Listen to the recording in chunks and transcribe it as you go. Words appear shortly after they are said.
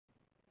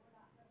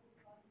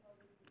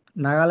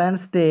Nagaland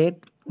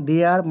State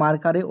Dear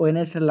Mercury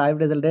Wednesday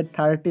Live Result Date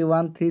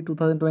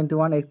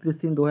 31/3/2021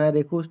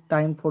 31/3/2021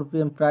 Time 4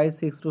 PM Price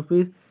 6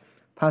 rupees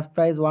First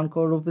prize 1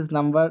 crore rupees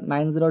number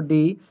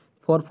 90D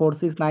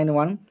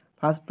 44691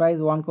 First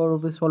prize 1 crore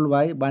rupees sold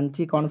by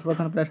Banchi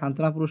Consolation Prize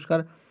Shantana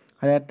Puruskar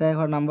 1000 টাকা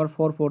ঘর number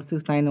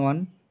 44691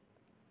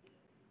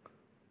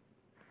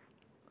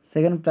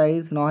 Second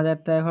prize 9000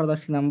 টাকা ঘর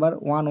 10টি number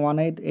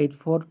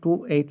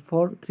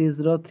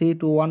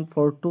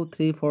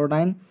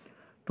 118842843032142349349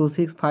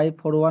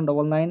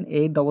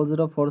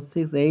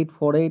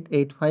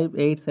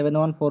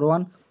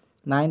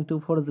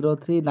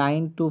 265419980046848858714192403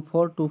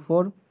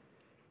 92403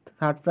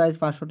 Third prize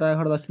 500 টাকা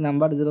ঘর 10টি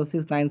number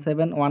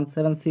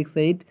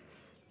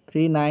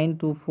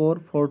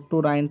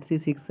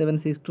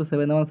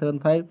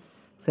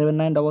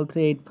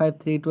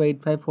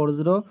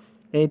 0697176683924776771757933385328540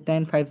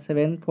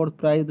 8957 Fourth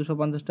prize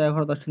 250 টাকা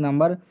ঘর 10টি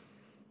নাম্বার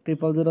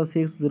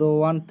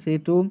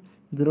 00060132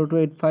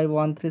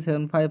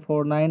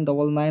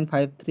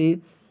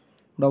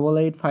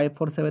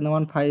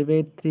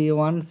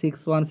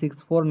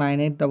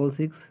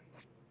 02851375499953885471583161649866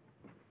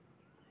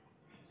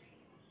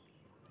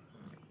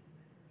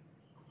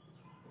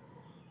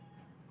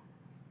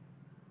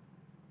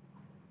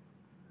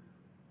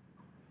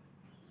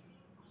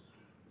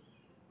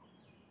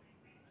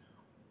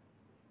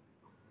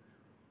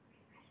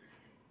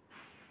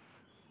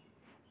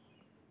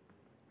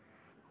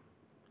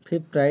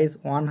 Fifth prize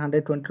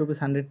 120 rupees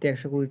 100টি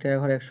 120 টাকা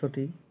ঘর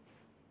 100টি